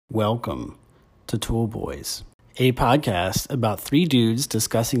Welcome to Tool Boys, a podcast about three dudes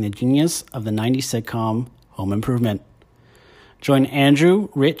discussing the genius of the 90s sitcom Home Improvement. Join Andrew,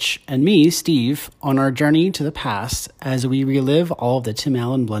 Rich, and me, Steve, on our journey to the past as we relive all of the Tim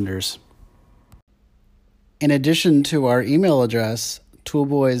Allen blunders. In addition to our email address,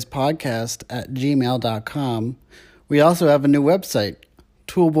 toolboyspodcast@gmail.com, we also have a new website,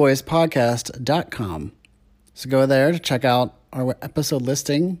 toolboyspodcast.com. So go there to check out our episode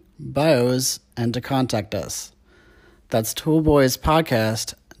listing, bios, and to contact us. That's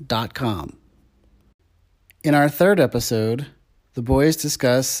toolboyspodcast.com. In our third episode, the boys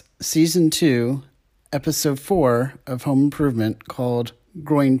discuss Season 2, Episode 4 of Home Improvement called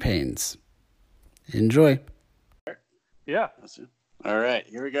Groin Pains. Enjoy. Yeah. All right,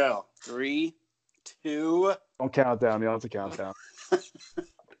 here we go. 3, 2. Don't count down. You don't have to count down.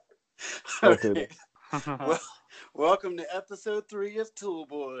 Okay. Welcome to episode 3 of Tool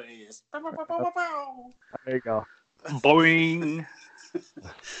Boys. There you go. Boing.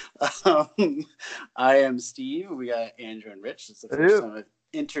 I am Steve. We got Andrew and Rich. It's the first time I've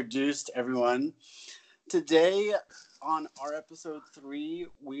introduced everyone. Today, on our episode 3,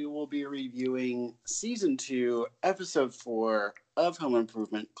 we will be reviewing Season 2, Episode 4 of Home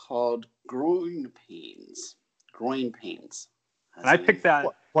Improvement called Groin Pains. Groin Pains. And I picked that,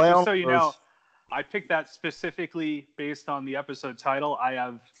 just so you know, I picked that specifically based on the episode title.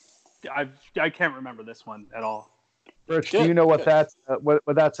 I can't remember this one at all. Rich, do you know what that's what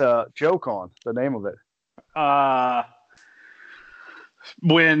that's a joke on? The name of it?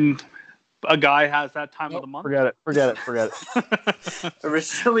 When a guy has that time of the month. Forget it.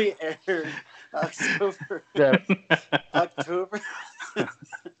 Originally aired October.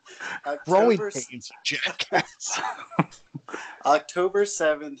 Growing pains, jackass. October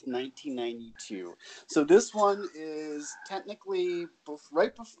 7th, 1992. So this one is technically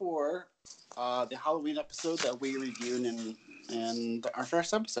right before the Halloween episode that we reviewed in our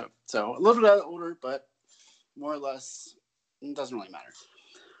first episode. So a little bit out of order, but more or less, it doesn't really matter.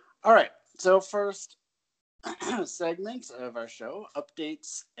 All right. So first segment of our show,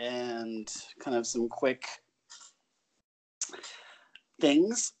 updates and kind of some quick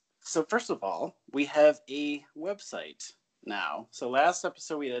things. So first of all, we have a website now. So last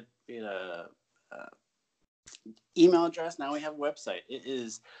episode we had a email address. Now we have a website. It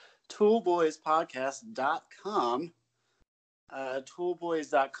is toolboyspodcast.com.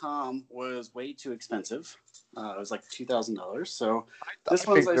 Toolboys.com was way too expensive. It was like $2,000. So this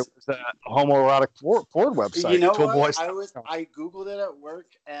one's like a homoerotic porn website. You know what? I googled it at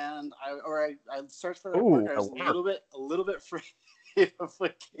work, and I searched for it at work. I was a little bit afraid of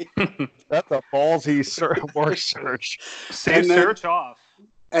what came. That's a ballsy work search. Save search off.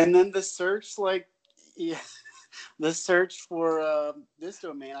 And then the search, the search for this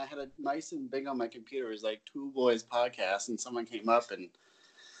domain, I had it nice and big on my computer. It was like Tool Boys Podcast, and someone came up and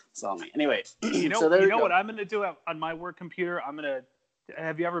saw me. Anyway, you know what I'm going to do on my work computer?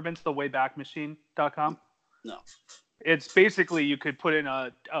 Have you ever been to the waybackmachine.com? No. It's basically, you could put in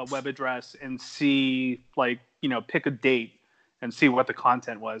a web address and see, pick a date and see what the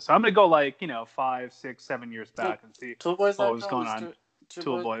content was. So I'm going to go 5, 6, 7 years back and see what was going on.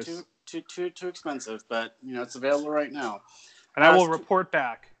 Tool Boys. Too expensive, but it's available right now. And I will report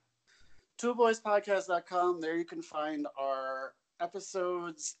back. Toolboyspodcast.com. There you can find our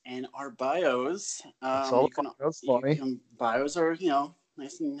episodes and our bios. Bios are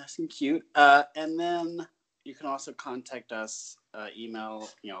nice and cute. And then you can also contact us. Email.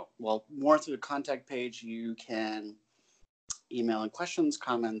 More through the contact page. You can email in questions,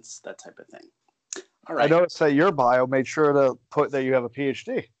 comments, that type of thing. All right. I noticed that your bio made sure to put that you have a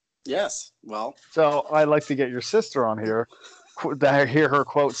PhD. Yes. Well. So I'd like to get your sister on here. I hear her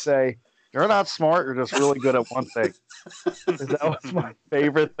quote say, "You're not smart. You're just really good at one thing." That was my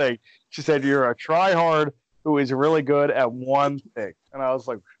favorite thing. She said, "You're a try-hard who is really good at one thing." And I was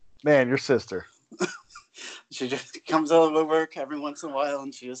like, "Man, your sister." She just comes out of the work every once in a while,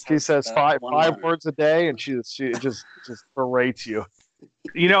 and she says five words a day, and she just berates you.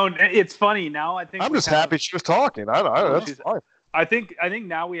 It's funny now. I think I'm just happy she was talking. That's fine. I think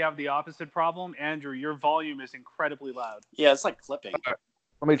now we have the opposite problem. Andrew, your volume is incredibly loud. Yeah, it's like clipping. Right.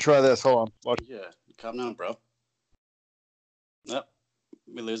 Let me try this. Hold on. Watch. Yeah, calm down, bro. Yep,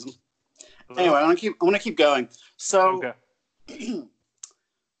 we lose him. Anyway, I want to keep going. So, okay.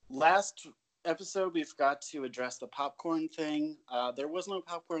 Last episode we forgot to address the popcorn thing. There was no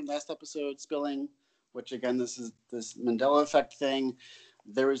popcorn last episode spilling, which again, this is this Mandela effect thing.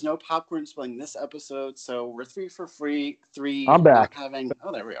 There was no popcorn spilling this episode, so we're 3 for free. 3. I'm back. Oh,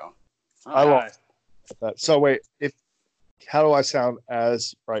 there we go. I lost that. So wait, if How do I sound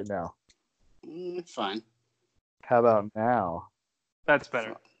as right now? Fine. How about now? That's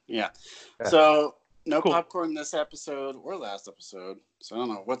better. Yeah. So no popcorn this episode or last episode. So I don't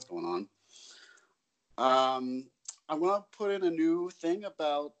know what's going on. I'm gonna put in a new thing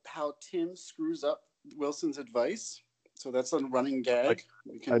about how Tim screws up Wilson's advice. So that's a running gag.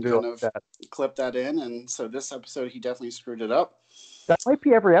 We can kind of clip that in. And so this episode, he definitely screwed it up. That might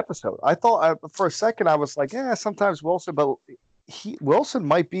be every episode. I thought for a second I was like, yeah, sometimes Wilson, but Wilson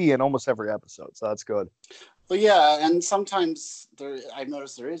might be in almost every episode, so that's good. But yeah, and sometimes I've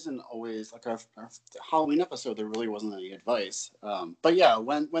noticed there isn't always like our Halloween episode. There really wasn't any advice. But yeah,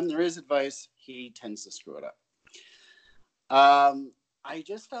 when there is advice, he tends to screw it up. I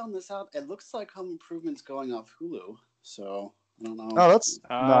just found this out. It looks like Home Improvement's going off Hulu, so I don't know. Oh, that's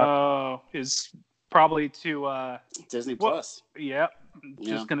is probably to Disney Plus. Yeah,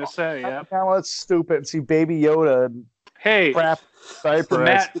 just gonna say, yeah. Now it's stupid. See Baby Yoda and crap diaper.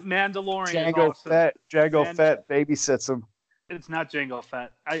 Mandalorian. Jango Fett babysits him. It's not Jango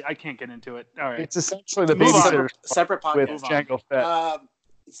Fett. I can't get into it. All right. It's essentially the babysitter separate podcast with Jango Fett.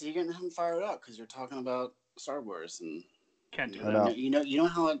 So you're getting him fired up because you're talking about Star Wars and can't do that. You know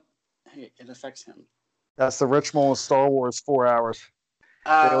how it affects him. That's the ritual with Star Wars 4 hours.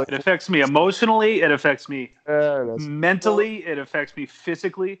 It affects me emotionally. It affects me mentally. It affects me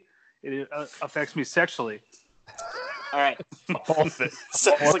physically. It affects me sexually. All right. All of it.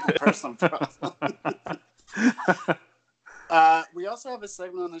 Sounds like a personal problem. We also have a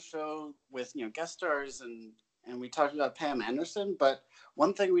segment on the show with guest stars and we talked about Pam Anderson. But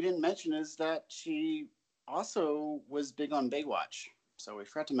one thing we didn't mention is that she also was big on Baywatch. So we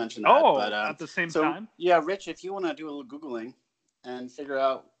forgot to mention that. Oh, but, at the same time? Yeah, Rich, if you want to do a little Googling and figure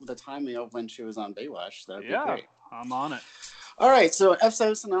out the timing of when she was on Baywatch, that'd be great. I'm on it. All right, so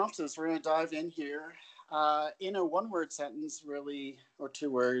episode synopsis. We're going to dive in here. In a one-word sentence, really, or 2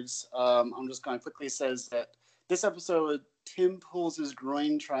 words, I'm just going to quickly says that this episode, Tim pulls his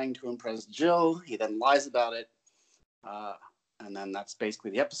groin trying to impress Jill. He then lies about it. And then that's basically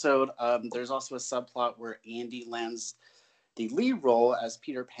the episode. There's also a subplot where Andy lands the lead role as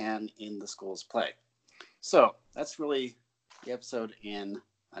Peter Pan in the school's play. So that's really the episode in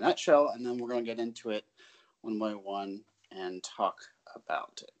a nutshell. And then we're going to get into it one by one and talk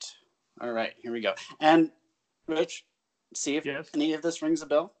about it. All right, here we go. And Rich, see if any of this rings a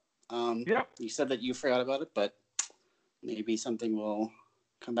bell. You said that you forgot about it, but maybe something will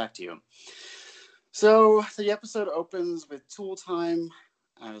come back to you. So the episode opens with tool time,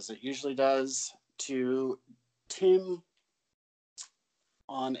 as it usually does, to Tim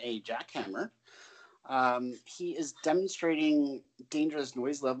on a jackhammer. He is demonstrating dangerous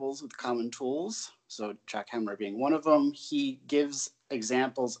noise levels with common tools, so jackhammer being one of them. He gives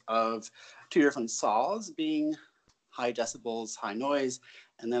examples of 2 different saws being high decibels, high noise,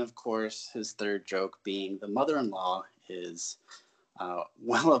 and then, of course, his third joke being the mother-in-law is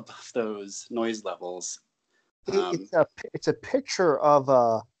well above those noise levels. It's a picture of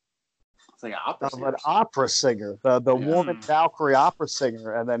like an opera singer, the woman Valkyrie opera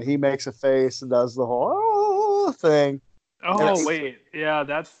singer, and then he makes a face and does the whole thing. Oh wait, yeah,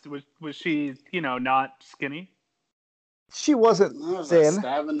 was she not skinny? She wasn't thin. A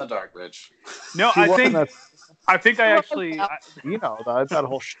stab in the dark, Rich. No, I think I actually that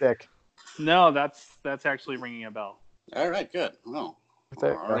whole shtick. No, that's actually ringing a bell. All right, good. Well,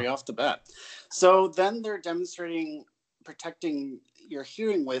 already off the bat. So then they're demonstrating protecting your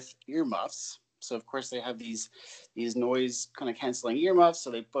hearing with earmuffs. So of course they have these noise kind of canceling earmuffs.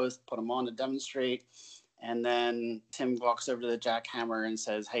 So they both put them on to demonstrate. And then Tim walks over to the jackhammer and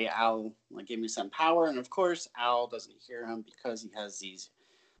says, "Hey, Al, give me some power." And of course, Al doesn't hear him because he has these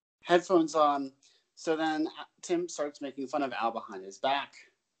headphones on. So then Tim starts making fun of Al behind his back.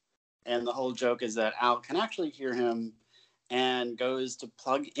 And the whole joke is that Al can actually hear him and goes to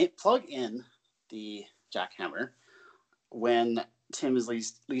plug in the jackhammer when Tim is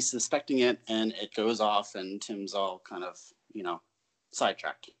least suspecting it, and it goes off, and Tim's all kind of,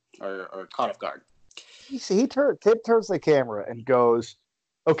 sidetracked or caught off guard. Tim turns the camera and goes,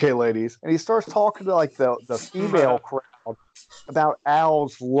 "Okay, ladies," and he starts talking to the female crowd about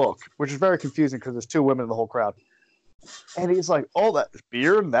Al's look, which is very confusing because there's 2 women in the whole crowd. And he's like, "Oh, that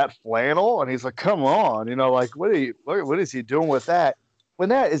beard and that flannel," and he's like, "Come on, what is he doing with that?" When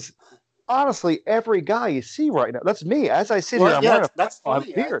that is honestly every guy you see right now. That's me as I sit here. I'm wearing a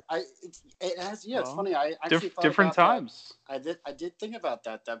beard. It's funny. I actually thought different times. That. I did think about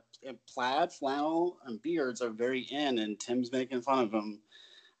that. That plaid, flannel, and beards are very in, and Tim's making fun of them.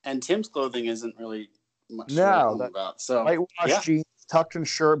 And Tim's clothing isn't really much to about. So whitewash jeans, tucked-in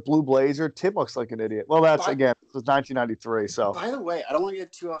shirt, blue blazer. Tim looks like an idiot. Well, this was 1993. So, by the way, I don't want to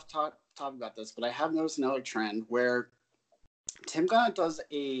get too off topic about this, but I have noticed another trend where Tim kind of does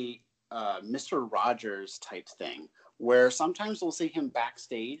a Mr. Rogers type thing, where sometimes we'll see him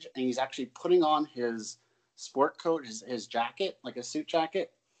backstage and he's actually putting on his sport coat, his jacket, like a suit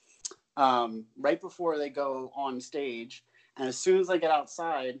jacket, right before they go on stage. And as soon as they get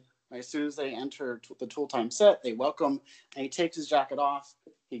outside, as soon as they enter the Tool Time set, they welcome, and he takes his jacket off.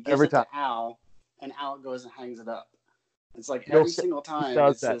 He gives it to Al, and Al goes and hangs it up. It's like every single time.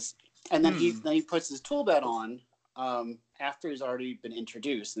 It's this, and then he puts his tool bed on after he's already been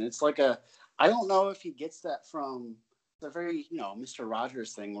introduced, and it's like I don't know if he gets that from the very Mr.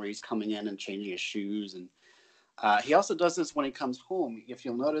 Rogers thing where he's coming in and changing his shoes, and he also does this when he comes home. If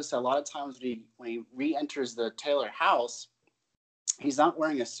you'll notice, a lot of times when he re-enters the Taylor house, he's not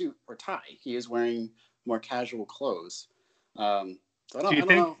wearing a suit or tie. He is wearing more casual clothes. So I don't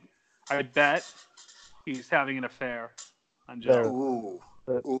know. I bet he's having an affair on Joe.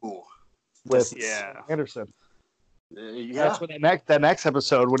 With Anderson. That's what that next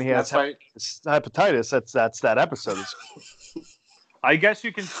episode when he has hepatitis. That's that episode. I guess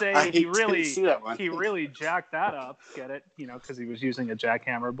you can say he really jacked that up. Get it? Because he was using a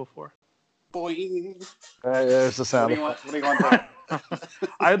jackhammer before. Boing. There's the sound. What do you want to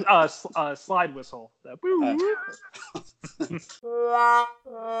I slide whistle.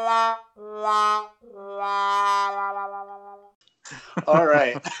 All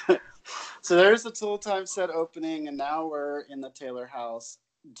right. So there's the Tool Time set opening, and now we're in the Taylor house.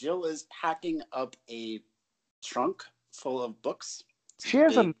 Jill is packing up a trunk full of books. She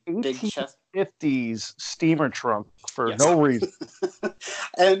has an 1850s steamer trunk for no reason.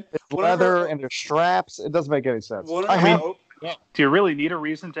 And it's leather and there's straps. It doesn't make any sense. Do you really need a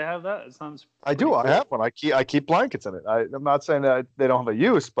reason to have that? It sounds. I do. I have one. I keep blankets in it. I'm not saying that they don't have a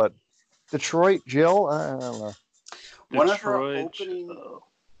use, but Detroit Jill, I don't know. One of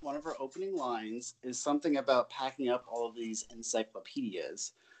her opening lines is something about packing up all of these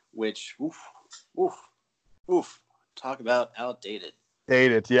encyclopedias, which, talk about outdated.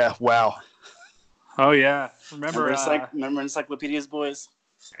 Dated, yeah. Wow. Oh yeah. Remember encyclopedias, boys?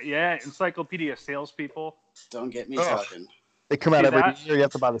 Yeah, encyclopedia salespeople. Don't get me talking. They come out every year. You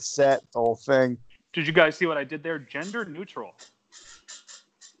have to buy the set, the whole thing. Did you guys see what I did there? Gender neutral.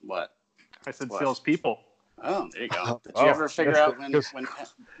 What? I said salespeople. Oh, there you go. Did you ever figure out when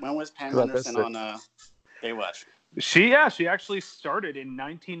was Pam Henderson on Baywatch? She actually started in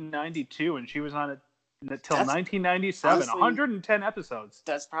 1992, and she was on it until 1997. Honestly, 110 episodes.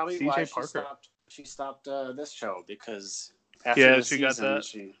 That's probably why she stopped this show, because after the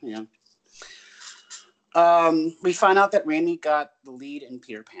season, we find out that Randy got the lead in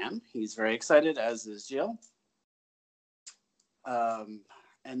Peter Pan. He's very excited, as is Jill.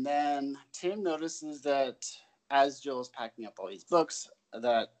 And then Tim notices that as Jill is packing up all these books,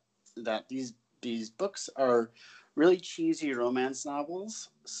 that these books are really cheesy romance novels.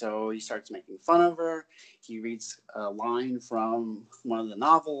 So he starts making fun of her. He reads a line from one of the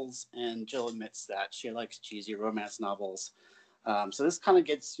novels, and Jill admits that she likes cheesy romance novels. So this kind of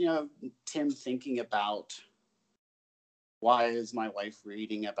gets Tim thinking about, why is my wife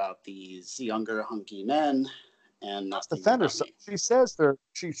reading about these younger hunky men and not defend herself? She says they're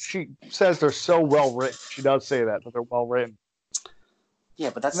so well written. She does say that they're well written.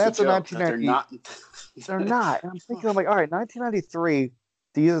 Yeah, but that's a 1990. They're not. They're not. And I'm thinking, all right, 1993.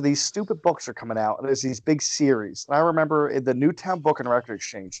 These stupid books are coming out, and there's these big series. And I remember the Newtown Book and Record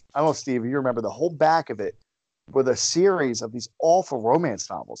Exchange. I don't know, Steve, you remember the whole back of it with a series of these awful romance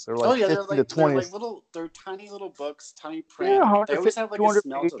novels. They're like 50 to 20. They're tiny little books, tiny print. Yeah, they always have like a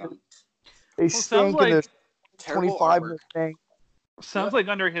smell to them. They stink in this 25-minute thing. Sounds like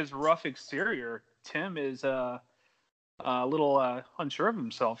under his rough exterior, Tim is a little unsure of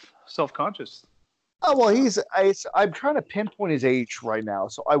himself, self-conscious. Oh, well, I'm trying to pinpoint his age right now.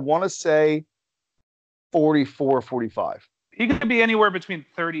 So I want to say 44, 45. He could be anywhere between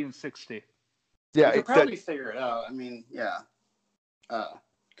 30 and 60. Yeah, you could probably figure it out. I mean, yeah.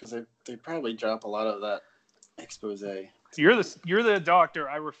 Because they probably drop a lot of that expose. You're the doctor.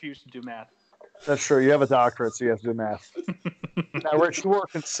 I refuse to do math. That's true. You have a doctorate, so you have to do math. Now, Rich, you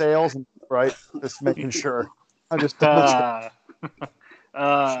work in sales, right? Just making sure. I'm just double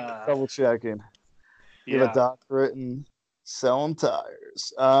checking. You have a doctorate in selling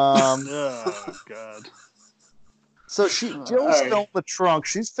tires. Oh God. So Jill's filling the trunk.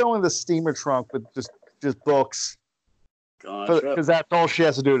 She's filling the steamer trunk with just books. Because that's all she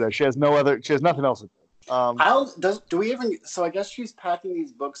has to do there. She has nothing else to do. Do we even? So I guess she's packing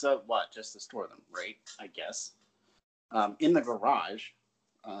these books up. What? Just to store them, right? I guess. in the garage.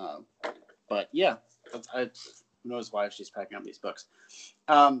 But yeah, who knows why she's packing up these books.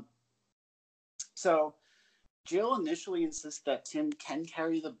 So Jill initially insists that Tim can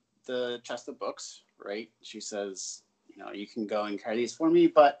carry the chest of books, right? She says, you can go and carry these for me.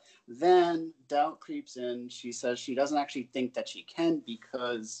 But then doubt creeps in. She says she doesn't actually think that she can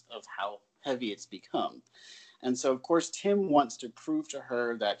because of how heavy it's become. And so, of course, Tim wants to prove to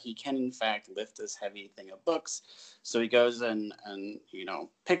her that he can, in fact, lift this heavy thing of books. So he goes and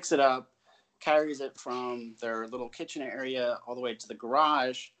picks it up, carries it from their little kitchen area all the way to the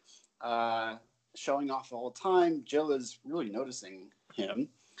garage, showing off all the time. Jill is really noticing him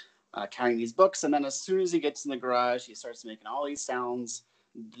carrying these books. And then as soon as he gets in the garage, he starts making all these sounds.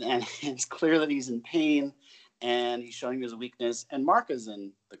 And it's clear that he's in pain. And he's showing his weakness. And Mark is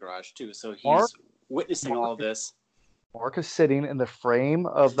in the garage, too. So he's witnessing all of this. Mark is sitting in the frame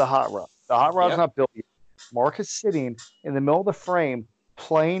of the hot rod. The hot rod's not built yet. Mark is sitting in the middle of the frame,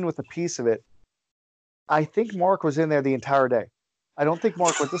 playing with a piece of it. I think Mark was in there the entire day. I don't think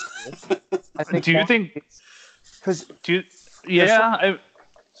Mark went to school. Do you think? Yeah.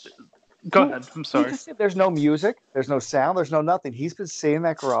 Go ahead. I'm sorry. There's no music. There's no sound. There's no nothing. He's been sitting in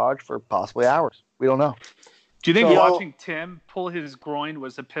that garage for possibly hours. We don't know. Do you think watching Tim pull his groin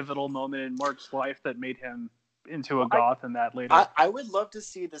was a pivotal moment in Mark's life that made him into a goth and that later? I would love to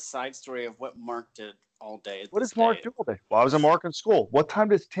see the side story of what Mark did all day. What does Mark do all day? Why was Mark in school? What time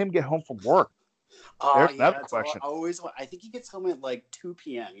does Tim get home from work? There's that question. I think he gets home at like 2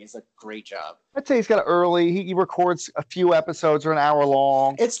 p.m. He's a great job. I'd say he's got early. He records a few episodes or an hour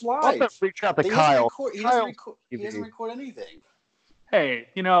long. It's live. Reach out to Kyle. He doesn't record anything. Hey,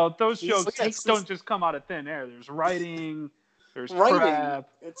 those jokes don't just come out of thin air. There's writing, there's prep.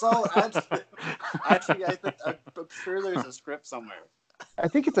 It's all actually, I'm sure there's a script somewhere. I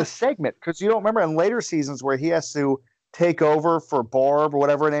think it's a segment because you don't remember in later seasons where he has to take over for Barb or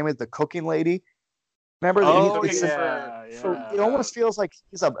whatever her name is, the cooking lady. Remember? So it almost feels like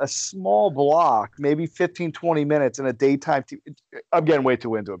he's a small block, maybe 15, 20 minutes in a daytime. I'm getting way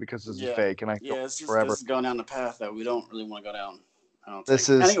too into it because this is fake, and this is going down the path that we don't really want to go down. That's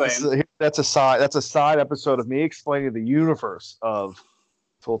a side episode of me explaining the universe of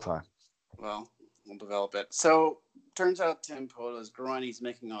Full Time. Well, we'll develop it. So turns out Tim pulled his groin. He's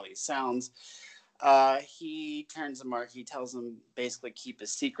making all these sounds. He turns to Mark. He tells him basically keep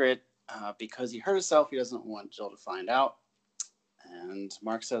his secret because he hurt himself. He doesn't want Jill to find out. And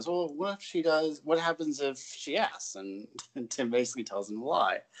Mark says, "Well, what if she does? What happens if she asks?" And Tim basically tells him to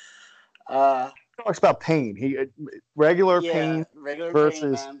lie. Talks about pain. Regular pain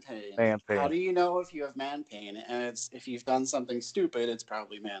versus man pain. How do you know if you have man pain? And if you've done something stupid, it's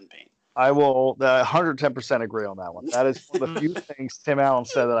probably man pain. I will 110% agree on that one. That is one of the few things Tim Allen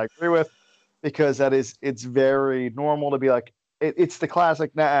said that I agree with, because it's very normal to be like, it's the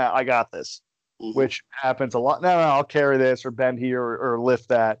classic, nah, I got this, which happens a lot. No, I'll carry this or bend here or lift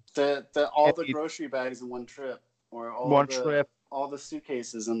that. All the grocery bags in one trip, or all the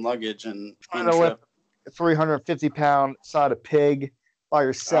suitcases and luggage and trying to lift a 350-pound side of pig by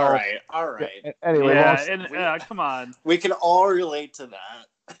yourself. All right. Anyway, come on. We can all relate to that.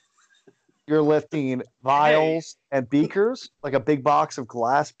 You're lifting vials and beakers, like a big box of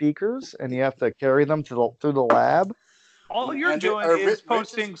glass beakers, and you have to carry them through the lab. All you're doing is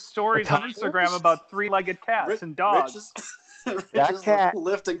posting stories on Instagram about three-legged cats and dogs. That cat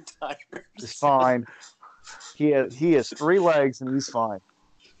lifting tigers is fine. He has 3 legs and he's fine.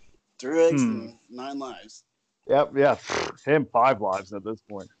 3 legs and 9 lives. Yep, yeah. Him 5 lives at this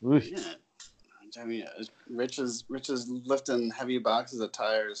point. Oof. Yeah. I mean, Rich is lifting heavy boxes of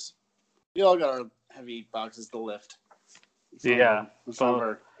tires. We all got our heavy boxes to lift.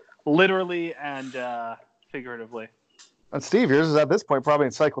 Literally and figuratively. And Steve, yours is at this point probably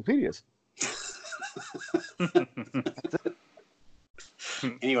encyclopedias.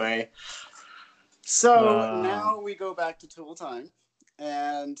 Anyway. So now we go back to Tool Time.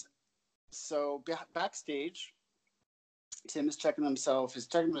 And so backstage, Tim is checking himself. He's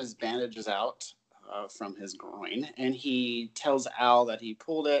checking his bandages out from his groin. And he tells Al that he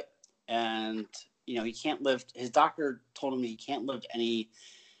pulled it. And, he can't lift. His doctor told him he can't lift any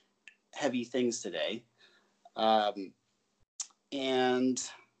heavy things today. And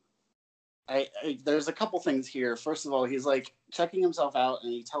there's a couple things here. First of all, he's like checking himself out,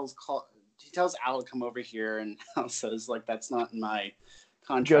 and he tells Al to come over here, and Al says, like, that's not in my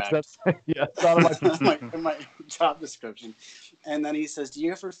contract. It's not in my job description. And then he says, do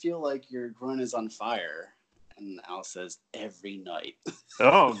you ever feel like your groin is on fire? And Al says, every night.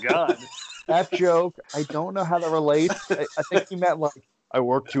 Oh, God. That joke, I don't know how that relates. I think he meant like, I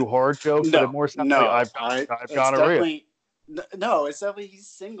work too hard joke, but it more sounds like I've gonorrhea. No, it's definitely he's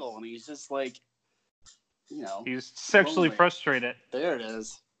single and he's just like, he's sexually lonely. Frustrated. There it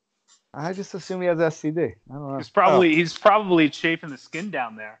is. I just assume he has STD. I don't know. He's probably chafing the skin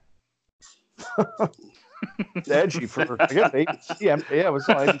down there. It's edgy for I guess ABC. Yeah, it was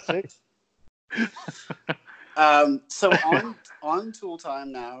on ABC. So on Tool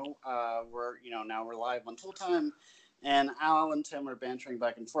Time now, we're live on Tool Time, and Al and Tim are bantering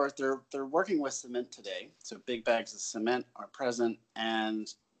back and forth. They're working with cement today, so big bags of cement are present, and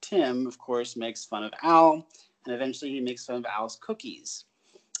Tim, of course, makes fun of Al, and eventually he makes fun of Al's cookies.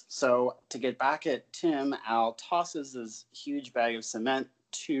 So to get back at Tim, Al tosses this huge bag of cement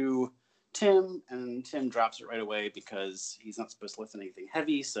to Tim, and Tim drops it right away because he's not supposed to lift anything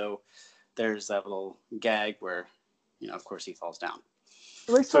heavy. So there's that little gag where, of course, he falls down.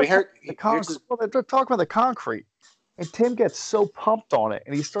 They're talking about the concrete, and Tim gets so pumped on it,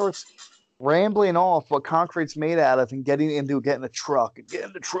 and he starts rambling off what concrete's made out of and getting in the truck,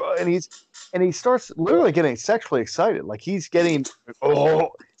 and he starts literally getting sexually excited, like he's getting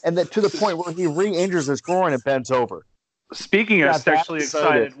and then to the point where he re-injures his groin and bends over. Speaking of sexually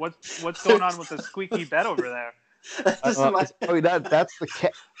excited, what's going on with the squeaky bed over there? That's the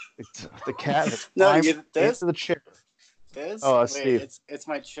cat. It's the cat. No, you get this. To the chair. This? Oh, wait, Steve. It's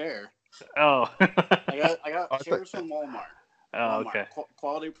my chair. Oh. I got chairs from Walmart. Oh, okay.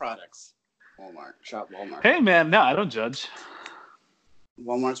 Quality products. Walmart. Shop Walmart. Hey, man. No, I don't judge.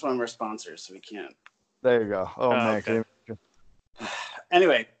 Walmart's one of our sponsors, so we can't. There you go. Oh man. Okay.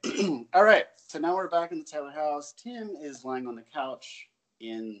 Anyway, all right. So now we're back in the Taylor house. Tim is lying on the couch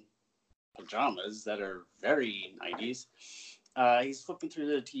in pajamas that are very 90s. He's flipping through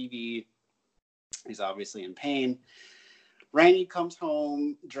the TV. He's obviously in pain. Randy comes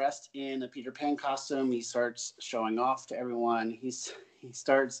home dressed in a Peter Pan costume. He starts showing off to everyone. He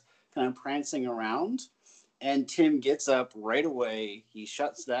starts kind of prancing around, and Tim gets up right away. He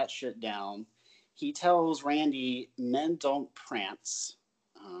shuts that shit down. He tells Randy men don't prance.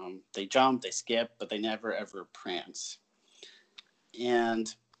 They jump, they skip, but they never ever prance.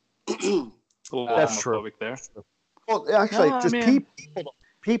 And that's true. There. Well, actually,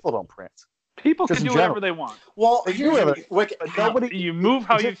 people don't prance. People can do whatever they want. Well, you move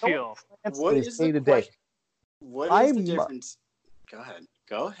how you feel. What is the question? What is the difference?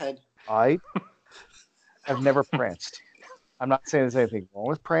 Go ahead. I have never pranced. I'm not saying there's anything wrong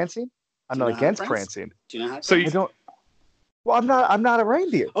with prancing. I'm not against prancing. Do you know how to so prance? You don't. Well, I'm not a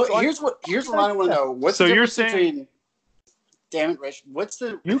reindeer. Oh, so here's what I want to know. What's the difference between? Damn it, Rich. What's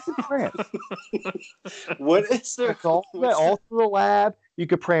the? You can prance. What is the? All through the lab. You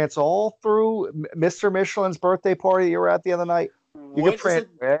could prance all through Mr. Michelin's birthday party you were at the other night. You could prance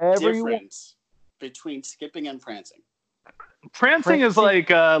wherever you want. Between skipping and prancing. Prancing is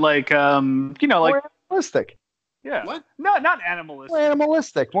like animalistic. Yeah. What? No, not animalistic. More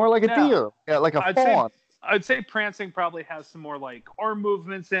animalistic, more like a deer, like a fawn. I'd say prancing probably has some more like arm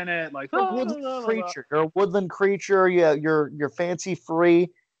movements in it, like woodland creature. You're a woodland creature. Yeah, you're fancy free.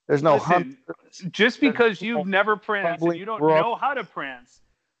 There's no hunt. Just because you've never pranced and you don't know how to prance,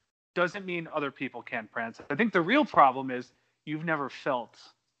 doesn't mean other people can't prance. I think the real problem is you've never felt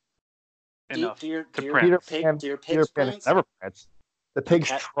enough to prance. Do your pigs prance? Never prance. The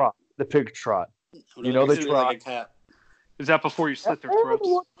pigs trot. The pigs trot. You know they trot. Like a cat. Is that before you slit their throats?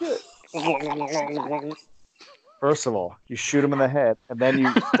 First of all, you shoot them in the head, and then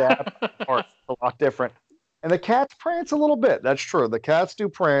you stab apart. A lot different. And the cats prance a little bit. That's true. The cats do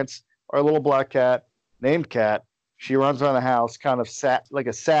prance. Our little black cat, named Cat, she runs around the house, kind of like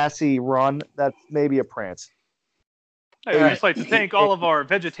a sassy run. That's maybe a prance. I'd just like to thank all of our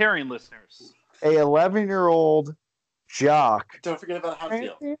vegetarian listeners. A 11-year-old jock. Don't forget about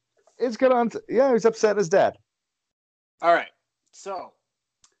Hatfield. It's good on. He's upset at his dad. All right. So,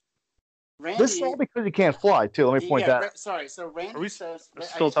 Randy. This is all because he can't fly, too. Let me point that. Sorry. So Randy says.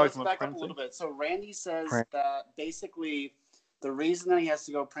 Still talking about back up a little bit. So Randy says that basically the reason that he has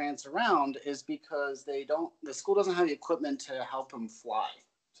to go prance around is because the school doesn't have the equipment to help him fly.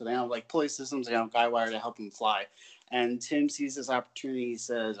 So they have like pulley systems, they have guy wire to help him fly. And Tim sees this opportunity. He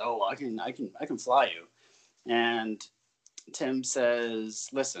says, "Oh, I can fly you." And Tim says,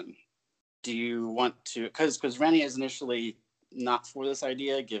 "Listen, do you want to?" Because Randy is initially not for this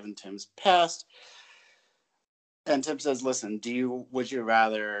idea, given Tim's past. And Tim says, "Listen, would you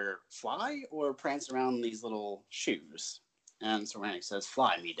rather fly or prance around in these little shoes?" And so Randy says,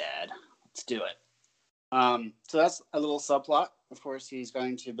 "Fly me, Dad. Let's do it." So that's a little subplot. Of course, he's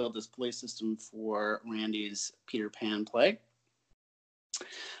going to build this play system for Randy's Peter Pan play.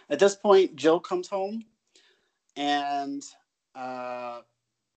 At this point, Jill comes home, and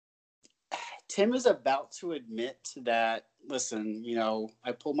Tim is about to admit that, listen,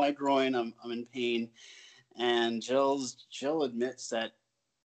 I pulled my groin, I'm in pain. And Jill admits that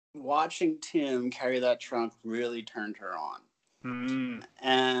watching Tim carry that trunk really turned her on. Mm.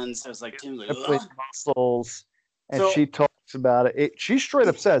 And so it's like, Tim's like, muscles. And she talks about it. She straight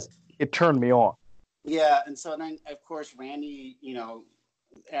up says, it turned me on. Yeah. And so then, of course, Randy,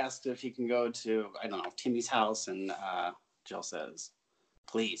 asked if he can go to, I don't know, Timmy's house. And Jill says,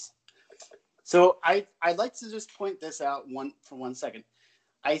 please. So I'd like to just point this out for 1 second.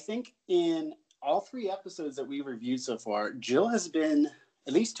 I think in all 3 episodes that we reviewed so far, Jill has been,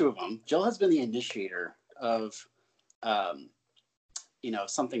 at least 2 of them, Jill has been the initiator of,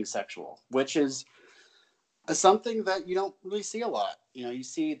 something sexual, which is something that you don't really see a lot. You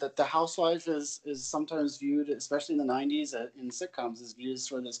see that the housewife is sometimes viewed, especially in the 90s in sitcoms, is viewed as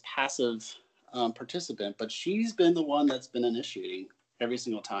sort of this passive participant, but she's been the one that's been initiating every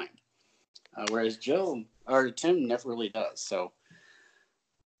single time. Whereas Tim never really does. So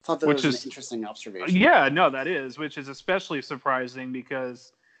I thought that was an interesting observation. Yeah, no, that is, which is especially surprising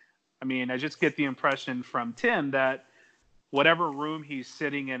because, I just get the impression from Tim that whatever room he's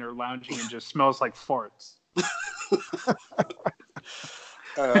sitting in or lounging in just smells like farts.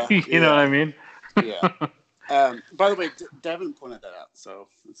 You know what I mean? Yeah. By the way, Devin pointed that out, so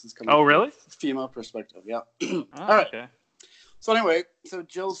this is coming. Oh, really? From a female perspective, yeah. Oh, all right. Okay. So anyway,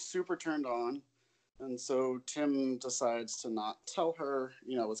 Jill's super turned on, and so Tim decides to not tell her,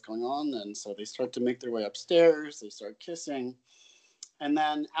 what's going on, and so they start to make their way upstairs. They start kissing, and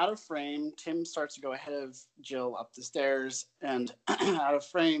then out of frame, Tim starts to go ahead of Jill up the stairs, and out of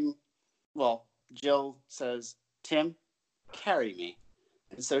frame, Jill says, "Tim, carry me."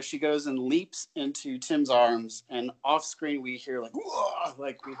 And so she goes and leaps into Tim's arms, and off screen we hear we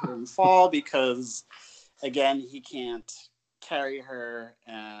hear him fall because, again, he can't carry her,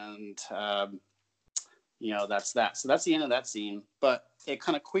 and that's that. So that's the end of that scene. But it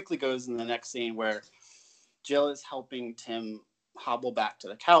kind of quickly goes in the next scene where Jill is helping Tim hobble back to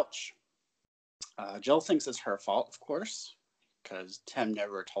the couch. Jill thinks it's her fault, of course, because Tim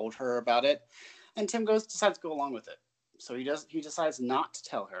never told her about it, and Tim decides to go along with it. So he decides not to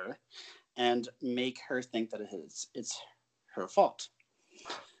tell her and make her think that it's her fault.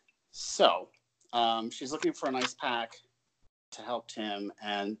 So she's looking for an ice pack to help Tim,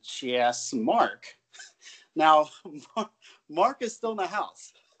 and she asks Mark. Now, Mark is still in the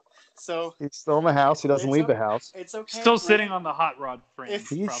house. So he's still in the house. He doesn't leave the house. It's okay. Still sitting on the hot rod frame.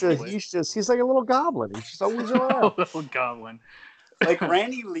 He's like a little goblin. He's just always around. A little goblin. Like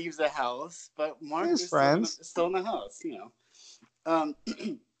Randy leaves the house, but Mark is still in the house,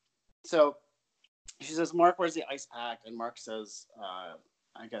 So she says, "Mark, where's the ice pack?" And Mark says,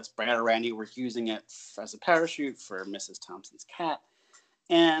 I guess Brad or Randy were using it as a parachute for Mrs. Thompson's cat.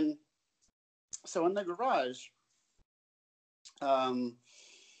 And so in the garage,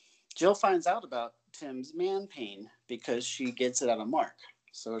 Jill finds out about Tim's man pain because she gets it out of Mark.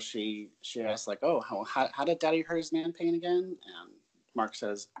 So she asks, like, "Oh, how did Daddy hurt his man pain again?" And Mark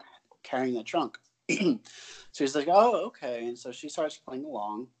says, "Carrying the trunk." So he's like, "Oh, okay." And so she starts playing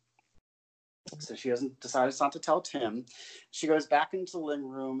along. So she decides not to tell Tim. She goes back into the living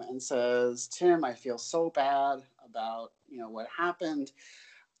room and says, "Tim, I feel so bad about, what happened.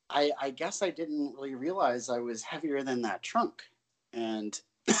 I guess I didn't really realize I was heavier than that trunk." And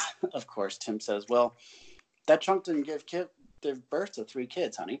of course, Tim says, "Well, that trunk didn't give birth to 3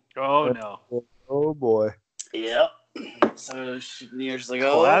 kids, honey." Oh, no. Oh, boy. Yep. So she's like,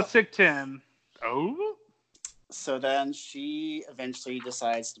 "Oh." Classic Tim. Oh. So then she eventually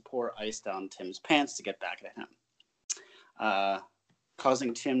decides to pour ice down Tim's pants to get back at him,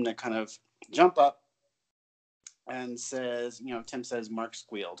 causing Tim to kind of jump up and says, Tim says Mark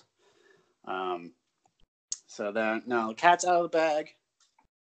squealed. So then now the cat's out of the bag,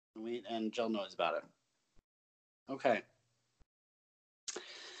 and Jill knows about it. Okay.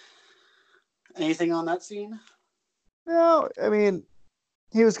 Anything on that scene? No,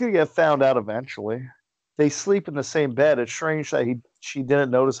 he was going to get found out eventually. They sleep in the same bed. It's strange that she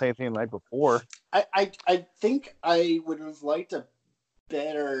didn't notice anything the night before. I think I would have liked a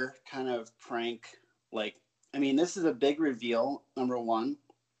better kind of prank. This is a big reveal, number one.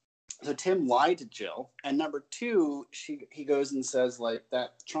 So Tim lied to Jill. And number two, he goes and says,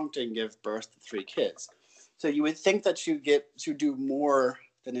 that trunk didn't give birth to 3 kids. So you would think that she'd do more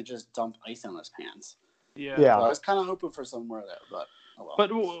than to just dump ice on his pants. Yeah. So I was kind of hoping for some more there, but oh well.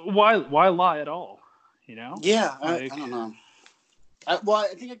 But why lie at all? Yeah, I don't know. I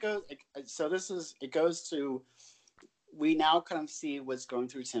think it goes. So it goes to. We now kind of see what's going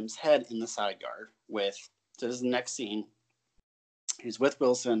through Tim's head in the side yard. So this is the next scene. He's with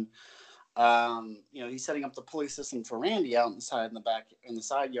Wilson. He's setting up the pulley system for Randy out inside in the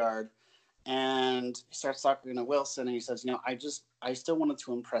side yard, and he starts talking to Wilson, and he says, I still wanted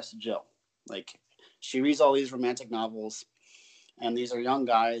to impress Jill. Like, she reads all these romantic novels, and these are young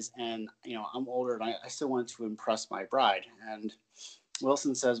guys, and I'm older, and I still wanted to impress my bride. And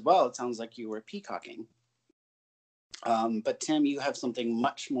Wilson says, well, it sounds like you were peacocking. But Tim, you have something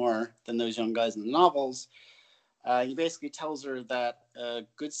much more than those young guys in the novels. He basically tells her that a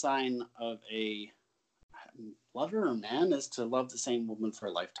good sign of a lover or man is to love the same woman for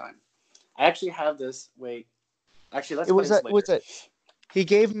a lifetime. I actually have this. Wait, actually, let's play this later. He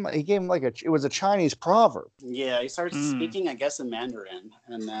gave him it was a Chinese proverb. Yeah, he starts speaking, I guess, in Mandarin,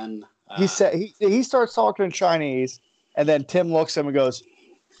 and then he said he starts talking in Chinese, and then Tim looks at him and goes,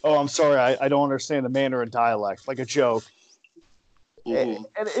 "Oh, I'm sorry, I don't understand the Mandarin dialect," like a joke. Mm-hmm.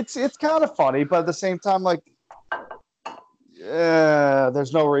 And it's kind of funny, but at the same time, like,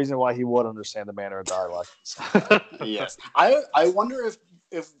 there's no reason why he would understand the Mandarin dialect. Yes, I wonder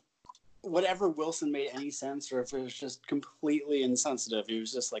if whatever Wilson made any sense, or if it was just completely insensitive. He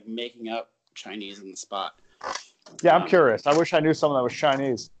was just like making up Chinese in the spot. Yeah, I'm curious. I wish I knew someone that was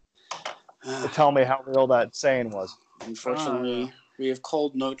Chinese to tell me how real that saying was. Unfortunately, we have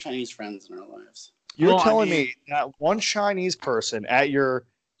no Chinese friends in our lives. You're telling me that one Chinese person at your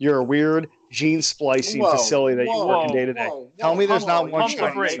weird gene splicing facility that you work in day to day. Tell me there's not one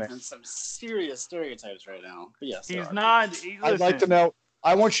Chinese man. Some serious stereoties right now. But yes, he's not. I'd like to know.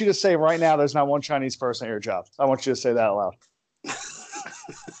 I want you to say right now there's not one Chinese person at your job. I want you to say that out loud.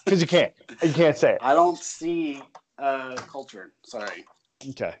 Because you can't. You can't say it. I don't see culture. Sorry.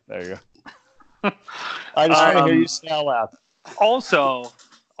 Okay, there you go. I just want to hear you say out loud. Also,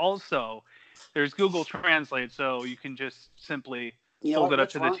 there's Google Translate, so you can just simply hold it up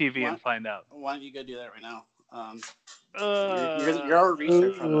to the TV and find out. Why don't you go do that right now? You're our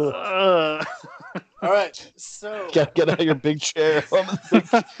research on this. All right, so get out of your big chair. I'm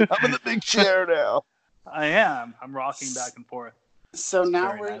in the big chair now. I am. I'm rocking back and forth. So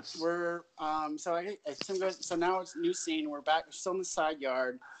now we're so now it's a new scene. We're back. We're still in the side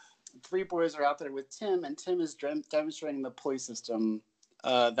yard. 3 boys are out there with Tim, and Tim is demonstrating the pulley system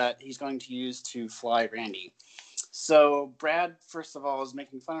that he's going to use to fly Randy. So Brad, first of all, is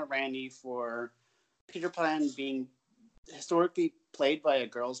making fun of Randy for Peter Pan being historically played by a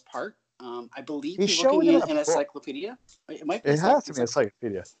girl's part. I believe he's looking in an encyclopedia. It might be. It has to be an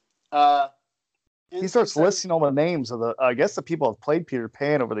encyclopedia. He starts listing all the names of the people have played Peter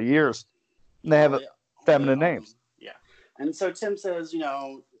Pan over the years. And they have feminine names. Yeah. And so Tim says,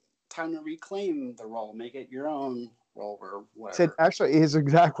 time to reclaim the role, make it your own role or whatever. Said actually his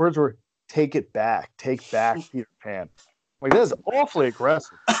exact words were, take back Peter Pan. Like, that is awfully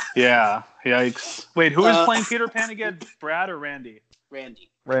aggressive. Yeah. Yikes. Wait, who is playing Peter Pan again? Brad or Randy? Randy.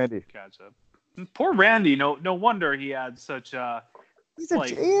 Gotcha. Poor Randy. No wonder he had such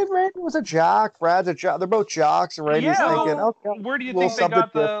Randy was a jock. Brad's a jock. They're both jocks. And Randy's thinking, okay. Where do you think they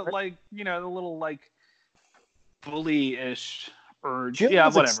got the the little bully-ish urge?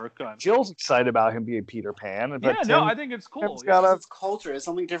 Whatever. Go on. Jill's excited about him being Peter Pan. But I think it's cool. It's culture. It's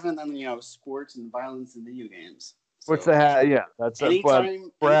something different than sports and violence in video games. So, which they had, that's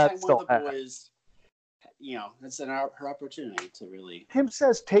anytime Brad one still of the boys, it's her opportunity to really. Tim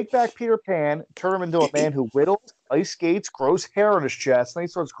says, take back Peter Pan, turn him into a man who whittles, ice skates, grows hair on his chest, and he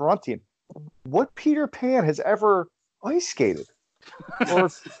starts grunting. What Peter Pan has ever ice skated or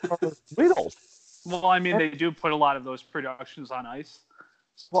whittled? Well, I mean, they do put a lot of those productions on ice.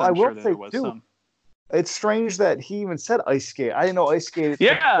 So well, I will say, too, it's strange that he even said ice skate. I didn't know ice skate.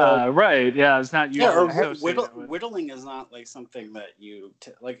 Yeah, right. Yeah, it's not usually whittling is not like something that you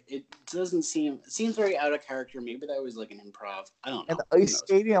it doesn't seem. It seems very out of character. Maybe that was like an improv. I don't know. And the ice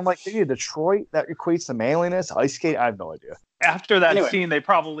skating, I'm like, maybe Detroit, that equates to manliness. Ice skate, I have no idea. After that scene, they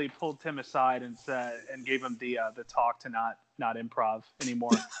probably pulled Tim aside and gave him the talk to not improv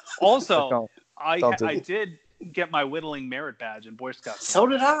anymore. Also, I did get my whittling merit badge in Boy Scouts. So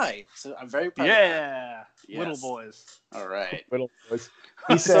did I. So I'm very proud. Yeah, yes. Whittle boys. All right, Whittle boys.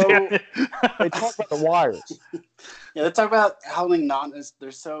 They talk about the wires. Yeah, they talk about how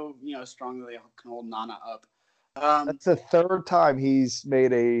they're so strong that they can hold Nana up. That's the 3rd time he's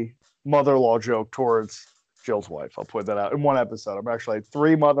made a mother-in-law joke towards Jill's wife. I'll point that out in one episode. I'm actually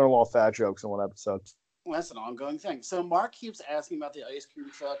 3 mother-in-law fat jokes in one episode. Well, that's an ongoing thing. So Mark keeps asking about the ice cream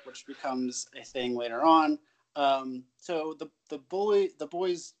truck, which becomes a thing later on. So the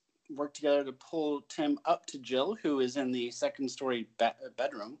boys work together to pull Tim up to Jill, who is in the 2nd-story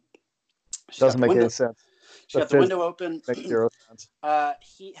bedroom. Doesn't make any sense. She got the window open. Makes 0 sense.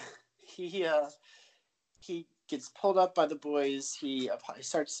 He gets pulled up by the boys. He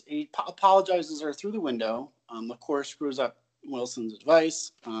apologizes her through the window. Of course, screws up Wilson's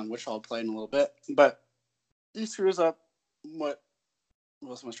advice, which I'll play in a little bit. But he screws up what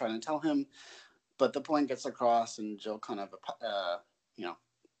Wilson was trying to tell him. But the point gets across, and Jill kind of,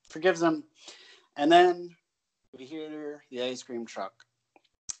 forgives him. And then we hear the ice cream truck.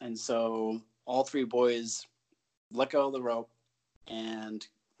 And so all three boys let go of the rope and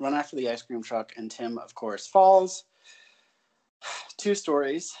run after the ice cream truck. And Tim, of course, falls. 2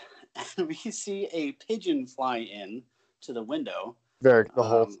 stories. And we see a pigeon fly in to the window. I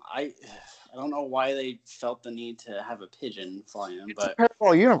don't know why they felt the need to have a pigeon fly in, but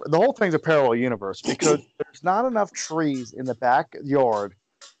parallel universe. The whole thing's a parallel universe because there's not enough trees in the backyard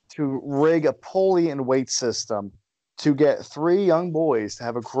to rig a pulley and weight system to get 3 young boys to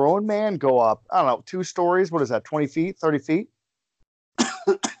have a grown man go up. I don't know, 2 stories. What is that? 20 feet, 30 feet?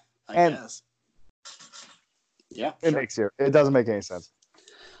 I guess. Yeah, it doesn't make any sense.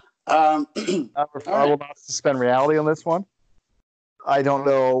 All I will not suspend reality on this one. I don't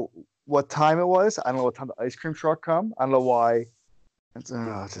know what time it was. I don't know what time the ice cream truck come. I don't know why. It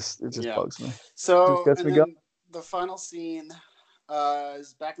just bugs me. So the final scene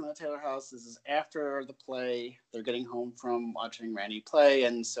is back in the Taylor house. This is after the play. They're getting home from watching Randy play,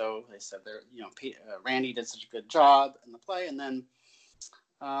 and so they said Randy did such a good job in the play, and then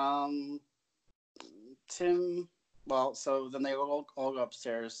Tim. Well, so then they all go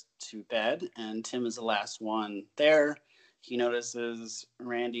upstairs to bed, and Tim is the last one there. He notices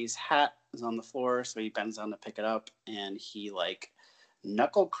Randy's hat is on the floor, so he bends down to pick it up, and he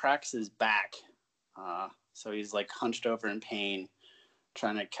knuckle cracks his back. So he's hunched over in pain,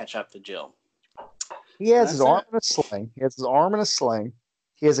 trying to catch up to Jill. He has his arm in a sling.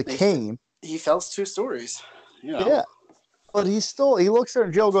 He has a cane. He fell 2 stories. Yeah. But he looks there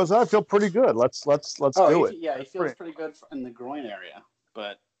and Jill goes, I feel pretty good. Let's do it. Yeah, he feels pretty good in the groin area.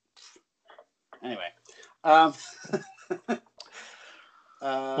 But anyway.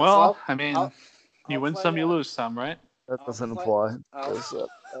 You win some, you lose some, right? That doesn't apply.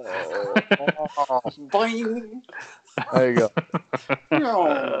 Boing. There you go.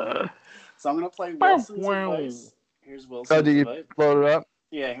 So I'm going to play Wilson's advice. Here's Wilson's advice. Do you load it up?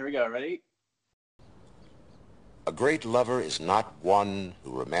 Yeah, here we go. Ready? A great lover is not one who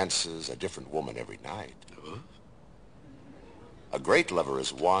romances a different woman every night. A great lover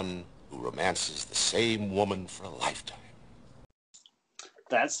is one who romances the same woman for a lifetime.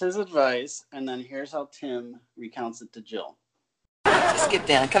 That's his advice, and then here's how Tim recounts it to Jill. Just get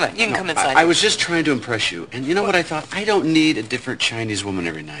down. Come on, you can come inside. I was just trying to impress you, and you know what I thought? I don't need a different Chinese woman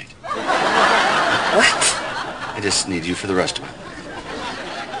every night. What? I just need you for the rest of it.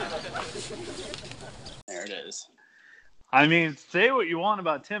 There it is. I mean, say what you want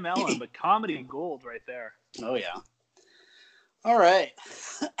about Tim Allen, but comedy gold right there. Oh, yeah. All right.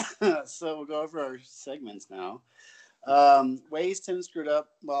 So we'll go over our segments now. Ways Tim screwed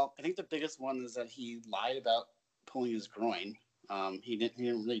up. Well, I think the biggest one is that he lied about pulling his groin. He didn't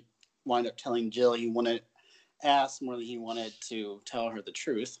really wind up telling Jill he wanted ass more than he wanted to tell her the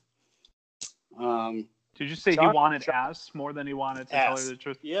truth. Did you say he wanted ass more than he wanted to tell her the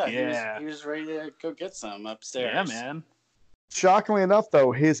truth? Yeah. He was ready to go get some upstairs. Yeah, man. Shockingly enough,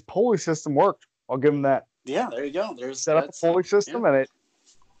 though, his pulley system worked. I'll give him that. Yeah, there you go. Set up a pulley system, and it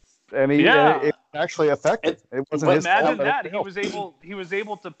actually effective. It wasn't his imagine that he was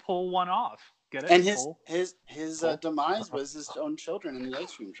able to pull one off. Get it? And his demise was his own children in the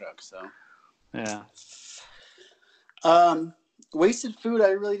ice cream truck. So yeah. Wasted food.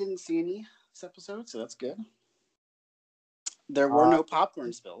 I really didn't see any this episode, so that's good. There were no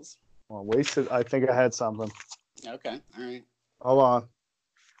popcorn spills. Well, wasted. I think I had something. Okay. All right. Hold on.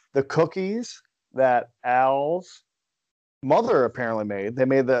 The cookies that Al's mother apparently made. They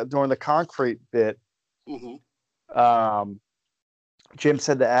made during the concrete bit. Mm-hmm. Jim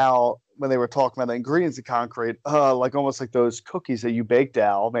said to Al when they were talking about the ingredients of concrete, almost like those cookies that you baked,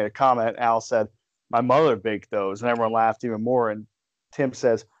 Al. Made a comment. Al said, my mother baked those, and everyone laughed even more. And Tim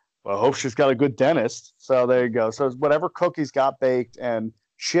says, well, I hope she's got a good dentist. So there you go. So whatever cookies got baked and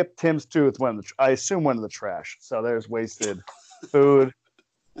shipped Tim's tooth I assume went to the trash. So there's wasted food.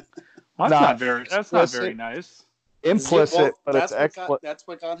 Well, that's not very nice. Implicit, but it's explicit. That's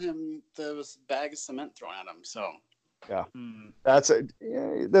what got him the bag of cement thrown at him. So yeah,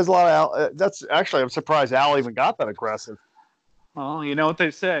 there's a lot of that's actually I'm surprised Al even got that aggressive. Well, you know what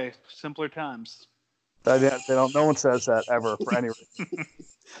they say: simpler times. They don't. No one says that ever for any reason.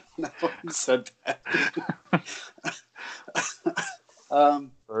 No one said that.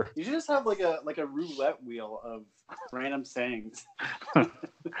 You should just have like a roulette wheel of random sayings.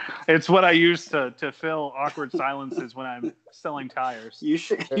 It's what I use to fill awkward silences when I'm selling tires. You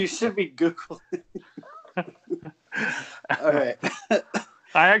should be Googling. All right.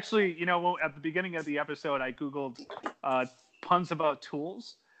 I actually, at the beginning of the episode, I Googled puns about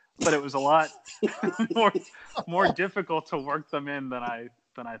tools, but it was a lot more difficult to work them in than I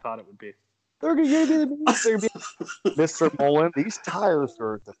thought it would be. They're gonna be Mr. Mullen. These tires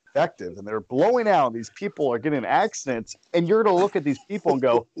are defective and they're blowing out. These people are getting accidents, and you're gonna look at these people and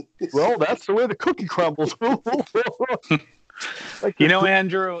go, "Well, that's the way the cookie crumbles."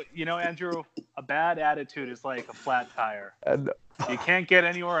 Andrew, a bad attitude is like a flat tire. And, you can't get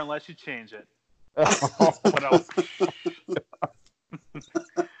anywhere unless you change it.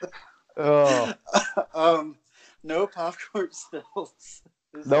 No popcorn spills.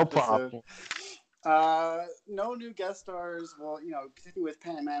 No popcorn. No new guest stars. Well, continue with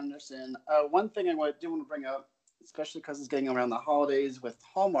Pam Anderson. One thing I do want to bring up, especially because it's getting around the holidays with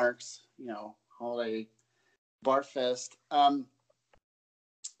Hallmark's, holiday bar fest.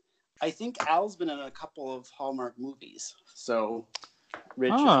 I think Al's been in a couple of Hallmark movies. So,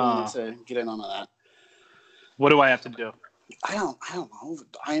 Rich, if you wanted to get in on that. What do I have to do? I don't know.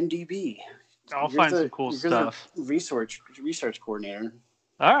 IMDb. I'll find some cool stuff. Research coordinator.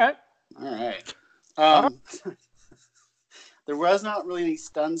 All right. There was not really any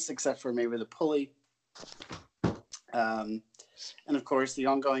stunts except for maybe the pulley. And of course, the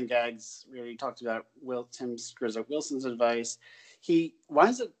ongoing gags. We already talked about Tim Grizzle Wilson's advice. He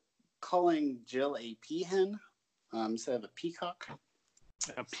winds up calling Jill a peahen instead of a peacock.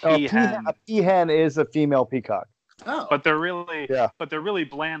 A peahen. A peahen is a female peacock. Oh, but they're really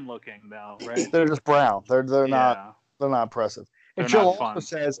bland looking though, right? They're just brown. They're not impressive. And Jill also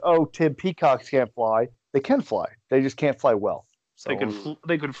says, "Oh, Tim, peacocks can't fly. They can fly. They just can't fly well. So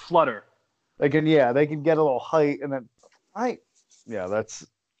they could flutter. They can get a little height, and then I'm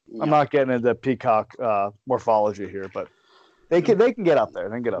not getting into peacock morphology here, but they can get up there.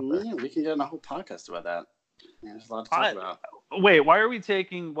 They can get up there. Yeah, we can get in a whole podcast about that. Yeah, there's a lot to talk about. Wait, why are we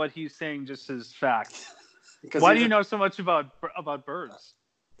taking what he's saying just as fact? Why do you know so much about birds?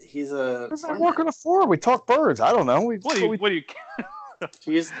 He's I work on a farm. We talk birds. I don't know. What do you?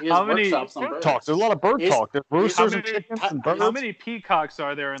 He has workshops on birds. Talk. There's a lot of bird talk. There's roosters and chickens and birds. How many peacocks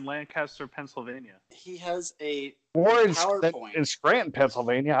are there in Lancaster, Pennsylvania? He has a PowerPoint. In Scranton,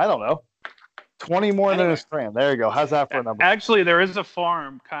 Pennsylvania. I don't know. 20 more than in Scranton. There you go. How's that for a number? Actually, there is a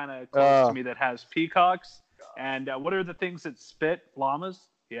farm kind of close to me that has peacocks. And what are the things that spit? Llamas?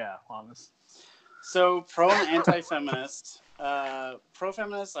 Yeah, llamas. So, pro and anti-feminist.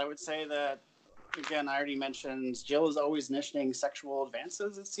 Pro-feminist, I would say that, again, I already mentioned Jill is always initiating sexual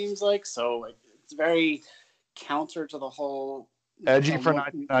advances, it seems like. So, it's very counter to the whole... Edgy for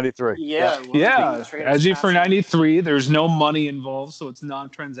 1993. Yeah. Edgy for 93. There's no money involved, so it's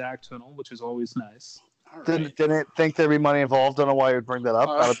non-transactional, which is always nice. Right. Didn't think there'd be money involved. Don't know why you'd bring that up.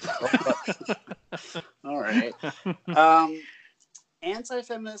 All right.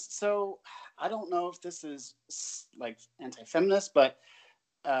 Anti-feminist. So I don't know if this is like anti-feminist, but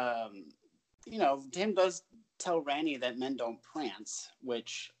Tim does tell Randy that men don't prance,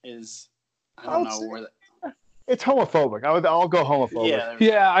 which is I don't know where that. It's homophobic. I'll go homophobic.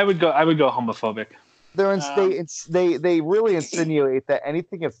 Yeah, I would go homophobic. They really insinuate that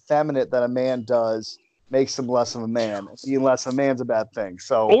anything effeminate that a man does makes him less of a man. Being less of a man's a bad thing.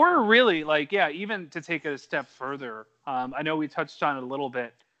 So, or really, even to take it a step further. I know we touched on it a little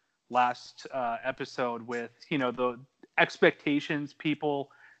bit last episode with the expectations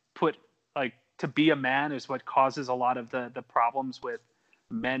people put to be a man is what causes a lot of the problems with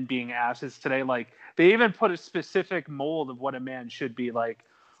men being asses today. They even put a specific mold of what a man should be like.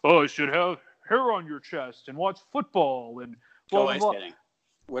 Oh, you should have hair on your chest and watch football and go ice skating.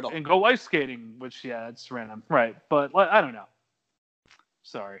 And go ice skating, which that's random, right? But I don't know.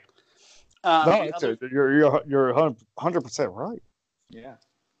 Sorry. You're 100% right. Yeah.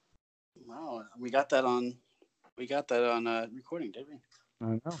 Wow, we got that on recording, did we?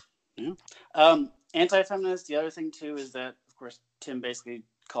 I know. Yeah. Anti-feminist. The other thing too is that, of course, Tim basically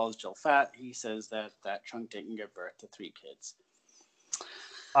calls Jill fat. He says that trunk didn't give birth to 3 kids.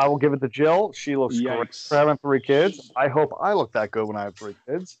 I will give it to Jill. She looks great for having 3 kids. I hope I look that good when I have 3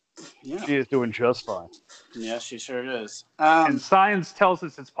 kids. Yeah. She is doing just fine. Yeah, she sure is. And science tells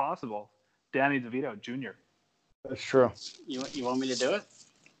us it's possible. Danny DeVito Jr. That's true. You want me to do it?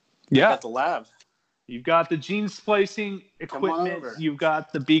 Yeah. At the lab. You've got the gene splicing equipment. You've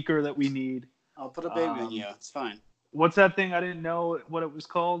got the beaker that we need. I'll put a baby in you. It's fine. What's that thing? I didn't know what it was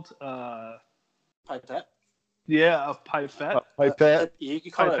called. Pipette. Yeah, a pipette. Pipette. You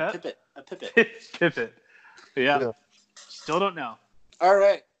can call it a pipette. A pipette. Pipette. Yeah. Still don't know. All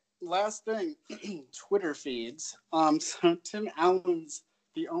right. last thing, Twitter feeds. So Tim Allen's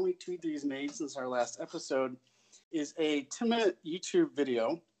the only tweet that he's made since our last episode is a 10-minute YouTube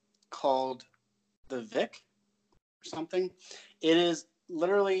video called The Vic or something. It is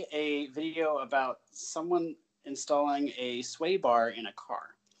literally a video about someone installing a sway bar in a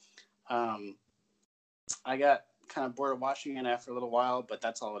car. I got kind of bored of watching it after a little while, but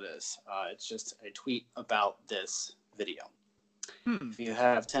that's all it is. It's just a tweet about this video. If you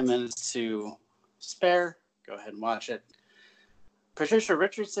have 10 minutes to spare, go ahead and watch it. Patricia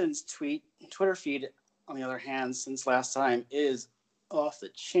Richardson's Twitter feed, on the other hand, since last time, is off the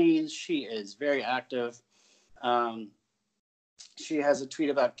chains. She is very active. She has a tweet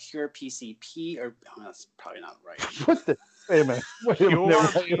about Cure PCP, or that's probably not right. What the? Wait a minute. Cure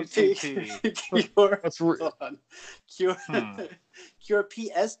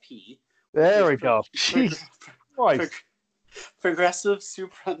PSP. There we go. Jeez Christ. Progressive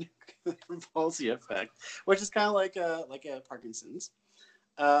supranuclear palsy effect, which is kind of like a Parkinson's.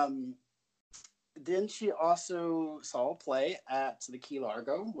 Then she also saw a play at the Key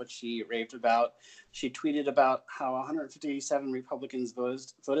Largo, which she raved about. She tweeted about how 157 Republicans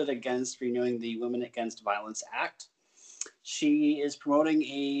voted against renewing the Women Against Violence Act. She is promoting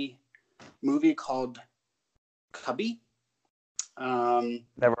a movie called Cubby. Never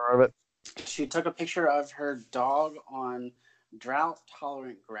heard of it. She took a picture of her dog on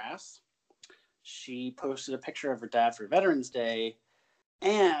drought-tolerant grass. She posted a picture of her dad for Veterans Day.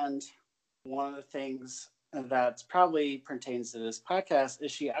 And one of the things that probably pertains to this podcast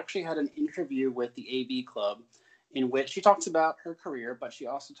is she actually had an interview with the AV Club in which she talks about her career, but she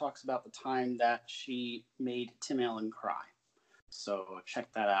also talks about the time that she made Tim Allen cry. So check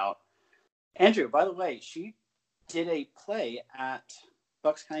that out. Andrew, by the way, she did a play at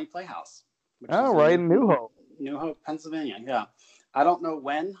Bucks County Playhouse. Oh, right in New Hope. New Hope, Pennsylvania, yeah. I don't know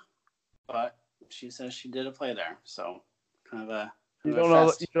when, but she says she did a play there. So kind of a... You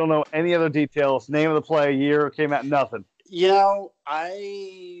don't know any other details. Name of the play, year, it came out, nothing. You know,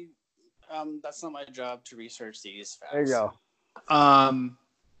 that's not my job to research these facts. There you go.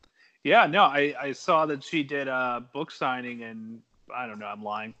 Yeah, no, I saw that she did a book signing, and I don't know, I'm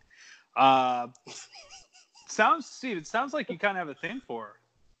lying. It sounds like you kind of have a thing for her.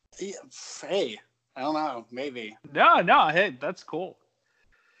 Yeah, hey, I don't know, maybe. No, hey, that's cool.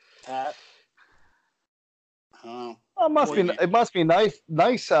 Pat. I don't know. It must be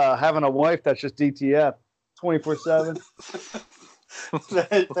nice having a wife that's just DTF 24/7.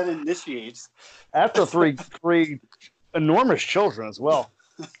 that initiates. After three enormous children as well.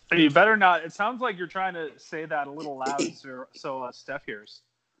 You better not. It sounds like you're trying to say that a little loud so Steph hears.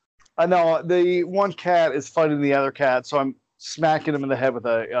 I know the one cat is fighting the other cat, so I'm smacking him in the head with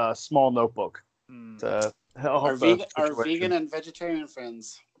a small notebook. Our vegan and vegetarian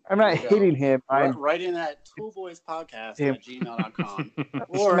friends. I'm not hitting him. I'm write in at toolboyspodcast@gmail.com.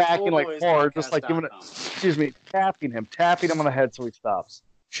 Or smacking like hard, just like tapping him on the head so he stops.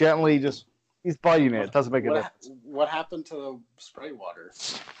 Gently, he's biting it. It doesn't make a difference. What happened to the spray water?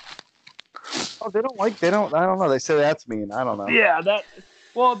 Oh, I don't know. They say that's mean. I don't know. Yeah,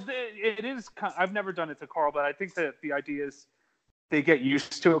 it is. I've never done it to Carl, but I think that the idea is they get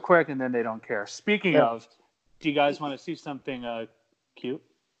used to it quick and then they don't care. Speaking of, do you guys want to see something cute?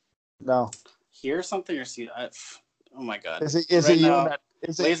 No. Hear something or see? Oh my God! Is it you in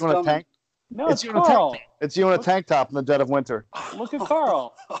a tank? No, it's Carl. It's you in a tank top in the dead of winter. Look at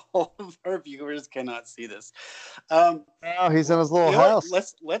Carl. All of our viewers cannot see this. No, he's in his little house.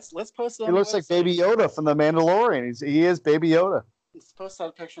 Let's post it on He looks like Baby Yoda from The Mandalorian. He is Baby Yoda. Let's post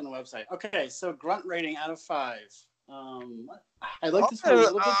that picture on the website. Okay, so grunt rating out of 5. I like this one a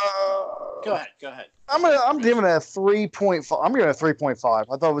little bit. Go ahead. I'm giving it a 3.5. I'm giving it a 3.5. I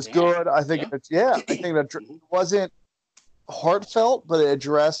thought it was good. I think I think it wasn't heartfelt, but it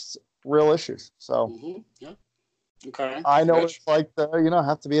addressed real issues. So okay. I know it's like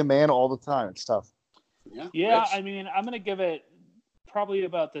have to be a man all the time. It's tough. Yeah. I mean, I'm gonna give it probably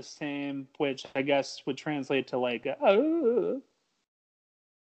about the same, which I guess would translate to like.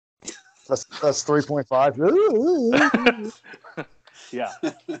 That's 3.5. Yeah.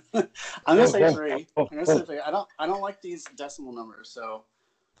 I'm gonna say 3. I don't like these decimal numbers, so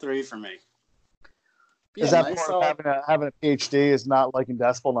 3 for me. Yeah, is that part of having a PhD is not liking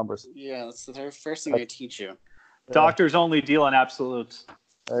decimal numbers? Yeah, that's the first thing they teach you. Doctors only deal in absolutes.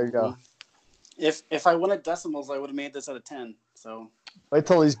 There you go. If I wanted decimals, I would have made this out of 10. So wait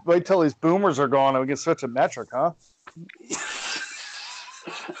till these boomers are gone and we can switch to metric, huh?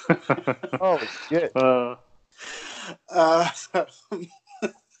 Holy shit.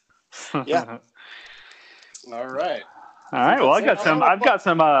 Yeah. All right. All right. Well, I've got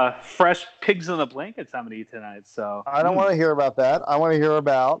some fresh pigs in the blankets I'm gonna eat tonight. So I don't want to hear about that. I want to hear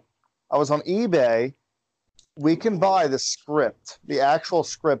about. I was on eBay. We can buy the script, the actual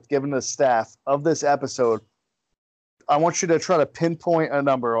script given to the staff of this episode. I want you to try to pinpoint a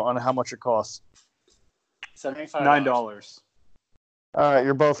number on how much it costs. $9. All right,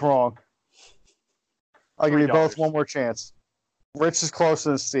 you're both wrong. I'll give you both one more chance. Rich is closer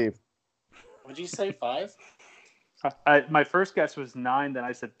than Steve. Would you say 5? My first guess was 9, then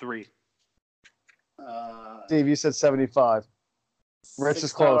I said 3. Steve, you said 75. Rich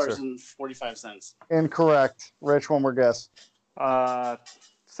is closer. $6.45. Incorrect. Rich, one more guess.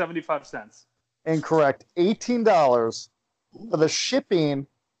 75 cents. Incorrect. $18. For the shipping,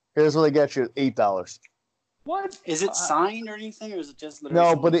 here's what they get you: $8. What? Is it signed or anything, or is it just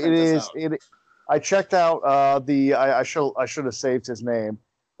literally? No, but it is. I checked out I should have saved his name.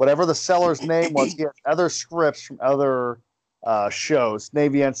 Whatever the seller's name was, he has other scripts from other shows,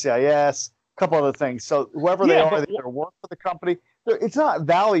 Navy NCIS, a couple other things. So whoever they are, they either work for the company. It's not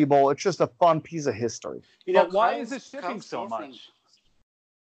valuable. It's just a fun piece of history. You know, why is it shipping so much?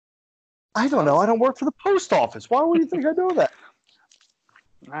 I don't know. I don't work for the post office. Why would you think I know that?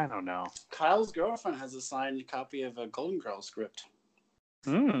 I don't know. Kyle's girlfriend has a signed copy of a Golden Girls script.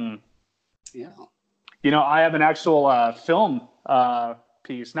 Hmm. Yeah. You know, I have an actual film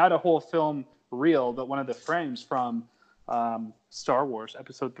piece, not a whole film reel, but one of the frames from Star Wars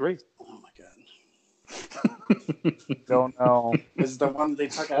Episode 3. Oh my god. Don't know. Is the one they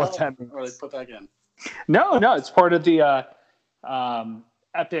took out or they put back in? No, it's part of the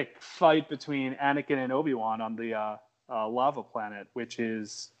epic fight between Anakin and Obi-Wan on the lava planet, which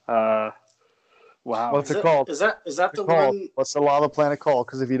is wow. What's it called? Is that the one? What's the lava planet called?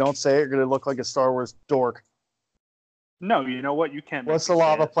 Because if you don't say it, you're going to look like a Star Wars dork. No, you know what? You can't. What's the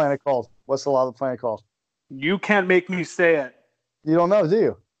lava planet called? What's the lava planet called? You can't make me say it. You don't know, do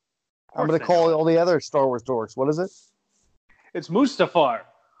you? I'm going to call all the other Star Wars dorks. What is it? It's Mustafar.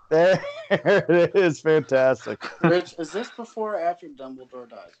 There it is. Fantastic. Rich, is this before or after Dumbledore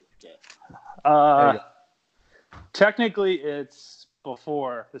died? Technically, it's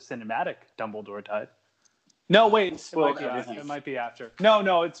before the cinematic Dumbledore died. No, wait. It might be after.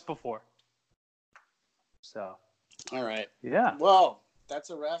 No, it's before. So. All right. Yeah. Well, that's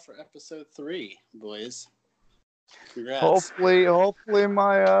a wrap for episode 3, boys. Congrats. Hopefully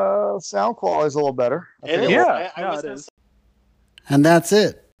my sound quality is a little better. It is. It is. And that's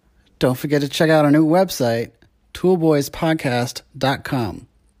it. Don't forget to check out our new website, toolboyspodcast.com.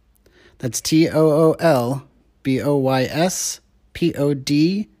 That's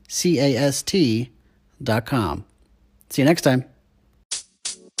TOOLBOYSPODCAST.com. See you next time.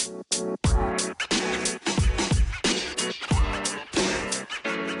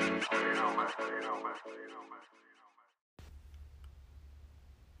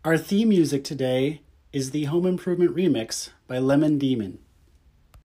 Our theme music today is the Home Improvement remix by Lemon Demon.